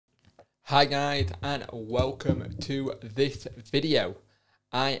Hi guys, and welcome to this video.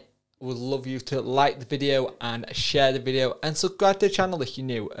 I would love you to like the video and share the video and subscribe to the channel if you're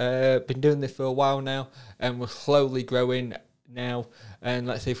new. Been doing this for a while now and we're slowly growing now, and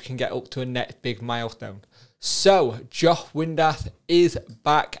let's see if we can get up to a next big milestone. So Josh Windass is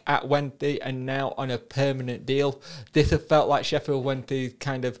back at Wednesday and now on a permanent deal. This has felt like Sheffield Wednesday's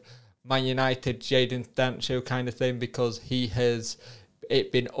kind of Man United Jadon Sancho kind of thing, because he has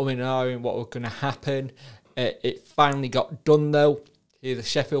been and ahhing what was going to happen. It finally got done though. He's a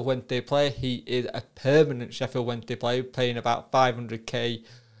Sheffield Wednesday player. He is a permanent Sheffield Wednesday player, paying about 500k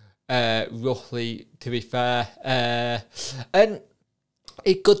roughly, to be fair. And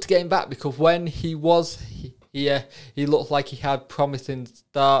it's good to get him back, because when he was here, he looked like he had promising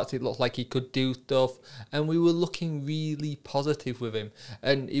starts. It looked like he could do stuff, and we were looking really positive with him.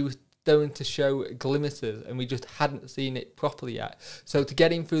 And he was starting to show glimmers, and we just hadn't seen it properly yet. So to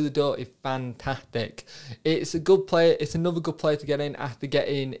get him through the door is fantastic. It's a good player. It's another good player to get in after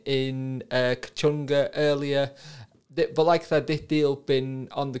getting in Kachunga earlier. But like I said, this deal's been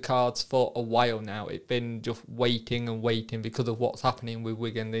on the cards for a while now. It's been just waiting and waiting because of what's happening with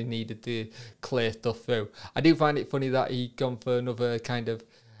Wigan. They needed to clear stuff through. I do find it funny that he gone for another kind of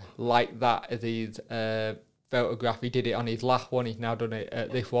like that as his photograph. He did it on his last one. He's now done it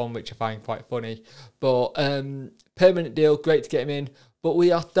at this one, which I find quite funny. But permanent deal, great to get him in. But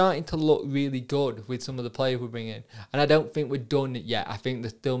we are starting to look really good with some of the players we're bringing. And I don't think we're done yet. I think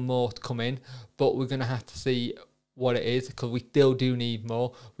there's still more to come in. But we're going to have to see what it is, because we still do need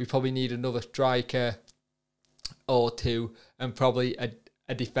more. We probably need another striker or two, and probably a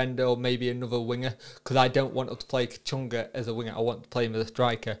defender, or maybe another winger, because I don't want us to play Kachunga as a winger. I want to play him as a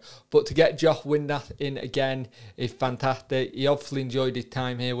striker. But to get Josh Windass in again is fantastic. He obviously enjoyed his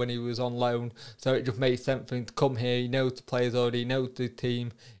time here when he was on loan, so it just makes sense for him to come here. He knows the players already, he knows the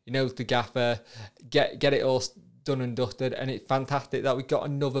team, he knows the gaffer. Get it all done and dusted, and it's fantastic that we got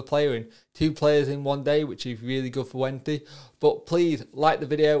another player in. 2 players in one day, which is really good for Wednesday. But please like the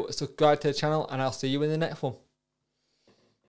video, subscribe to the channel, and I'll see you in the next one.